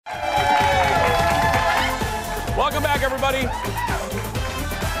everybody.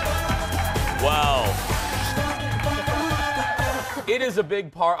 Wow. It is a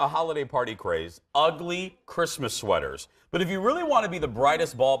holiday party craze. Ugly Christmas sweaters. But if you really want to be the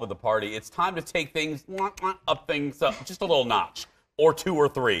brightest bulb of the party, it's time to take things up just a little notch, or 2 or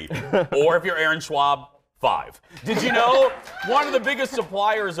 3, or if you're Aaron Schwab, 5. Did you know one of the biggest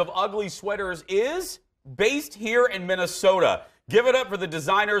suppliers of ugly sweaters is based here in Minnesota? Give it up for the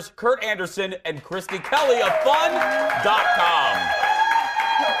designers Kurt Anderson and Christy Kelly of Fun.com.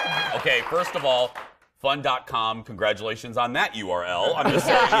 Okay, first of all, Fun.com, congratulations on that URL. I'm just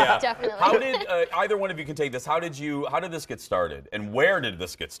saying, yeah. Definitely. How did either one of you can take this? How did this get started, and where did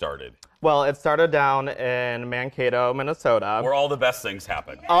this get started? Well, it started down in Mankato, Minnesota. Where all the best things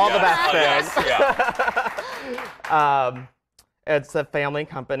happen. All the best things. Yeah. It's a family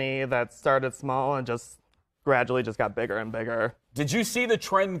company that started small and just gradually just got bigger and bigger. Did you see the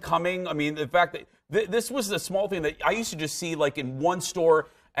trend coming? I mean, the fact that this was a small thing that I used to just see like in one store.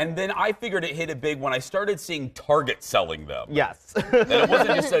 And then I figured it hit it big when I started seeing Target selling them. Yes. That it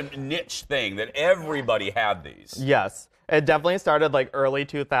wasn't just a niche thing, that everybody had these. Yes. It definitely started like early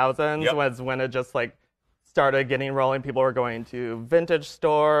 2000s. Yep. Was when it just like started getting rolling. People were going to vintage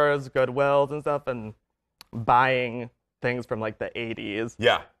stores, Goodwills and stuff, and buying things from like the 80s.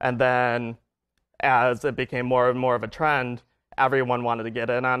 Yeah. And then as it became more and more of a trend, everyone wanted to get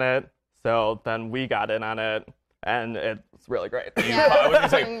in on it. So then we got in on it. And it's really great.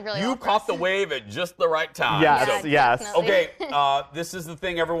 You caught the wave at just the right time. Yes, yes. Definitely. Okay, this is the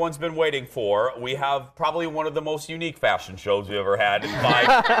thing everyone's been waiting for. We have probably one of the most unique fashion shows we've ever had in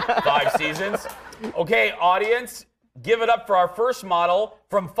five seasons. Okay, audience, give it up for our first model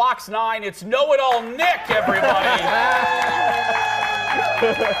from Fox 9. It's Know-It-All Nick, everybody.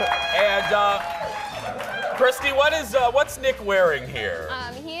 And Christy, what's Nick wearing here?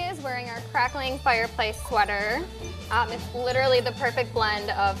 He is wearing our crackling fireplace sweater. It's literally the perfect blend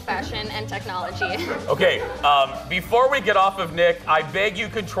of fashion and technology. Okay, before we get off of Nick, I beg you,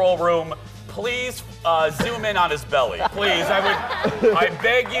 control room, please zoom in on his belly. Please, I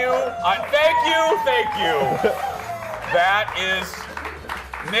beg you. Thank you. That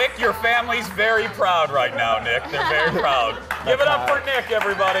is, Nick, your family's very proud right now, Nick. They're very proud. Give it up for Nick,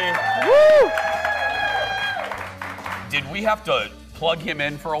 everybody. Woo! Did we have to plug him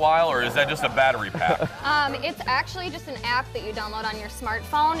in for a while, or is that just a battery pack? It's actually just an app that you download on your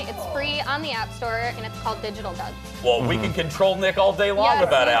smartphone. It's free on the App Store, and it's called Digital Duds. Well, we can control Nick all day long with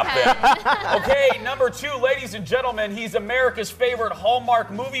that app then. Okay, number 2, ladies and gentlemen, he's America's favorite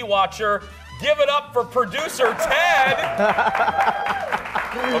Hallmark movie watcher. Give it up for producer Ted.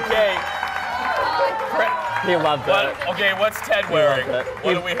 Okay. He loved it. Okay, what's Ted wearing?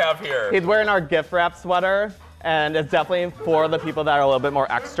 What do we have here? He's wearing our gift wrap sweater. And it's definitely for the people that are a little bit more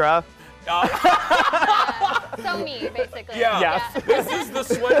extra. So me, basically. Yeah. Yes. This is the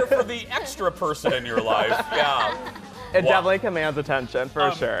sweater for the extra person in your life. Yeah. It definitely commands attention,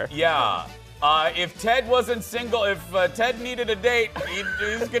 for sure. Yeah. If Ted wasn't single, if Ted needed a date,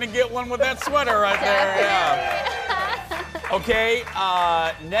 he's going to get one with that sweater right there. Yeah. Okay,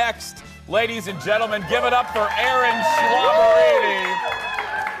 next, ladies and gentlemen, give it up for Aaron Schwaberini.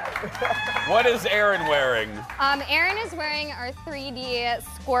 What is Aaron wearing? Aaron is wearing our 3D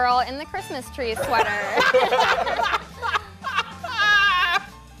squirrel in the Christmas tree sweater.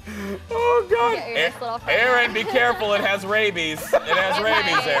 Oh, God. Nice little Aaron, be careful. It has rabies. It has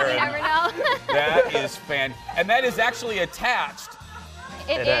rabies, Aaron. You never know. That is and that is actually attached.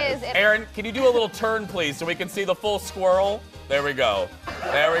 It is. Aaron, can you do a little turn, please, so we can see the full squirrel? There we go.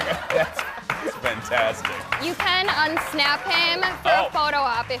 There we go. That's fantastic. You can unsnap him for a photo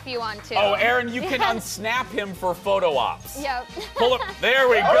op if you want to. Oh, Aaron, you can unsnap him for photo ops. Yep. Pull up. There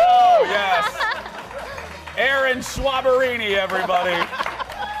we go. Yes. Aaron Schwaberini, everybody.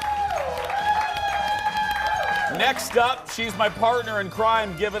 Next up, she's my partner in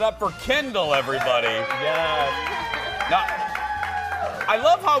crime. Give it up for Kendall, everybody. Yes. Now, I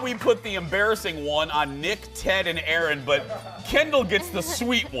love how we put the embarrassing one on Nick, Ted, and Aaron, but Kendall gets the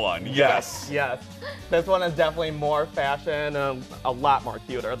sweet one. Yes. Yes. This one is definitely more fashion and a lot more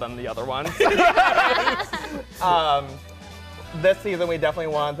cuter than the other ones. This season, we definitely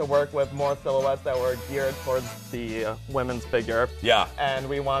wanted to work with more silhouettes that were geared towards the women's figure. Yeah. And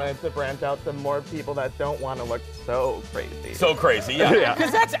we wanted to branch out to more people that don't want to look so crazy. So crazy, yeah.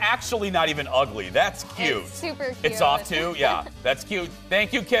 Because that's actually not even ugly. That's cute. It's super cute. It's off too? Yeah, that's cute.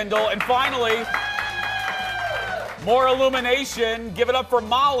 Thank you, Kendall. And finally, more illumination. Give it up for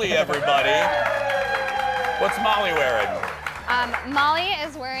Molly, everybody. What's Molly wearing? Molly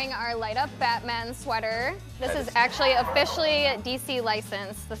is wearing our light up Batman sweater. This is actually officially DC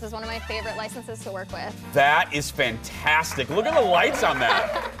licensed. This is one of my favorite licenses to work with. That is fantastic. Look at the lights on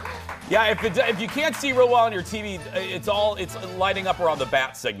that. Yeah, if you can't see real well on your TV, it's lighting up around the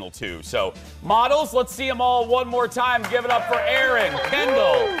bat signal too. So models, let's see them all one more time. Give it up for Aaron,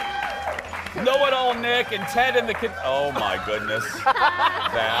 Kendall, Know-It-All Nick, and Ted in the oh my goodness.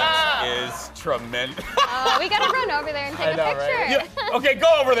 That is tremendous. We gotta run over there and take a picture. Right? Yeah, okay, go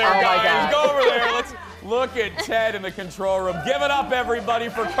over there, Oh my guys. God. Go over there. Let's look at Ted in the control room. Give it up, everybody,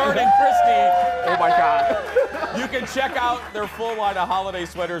 for Kurt and Christy. Oh my God. You can check out their full line of holiday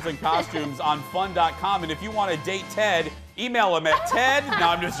sweaters and costumes on fun.com. And if you want to date Ted, email him at Ted. No,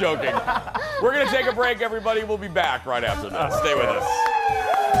 I'm just joking. We're going to take a break, everybody. We'll be back right after this. Stay with us.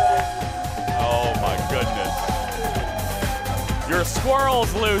 Oh, my goodness. Your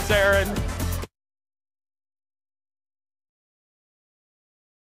squirrel's loose, Aaron.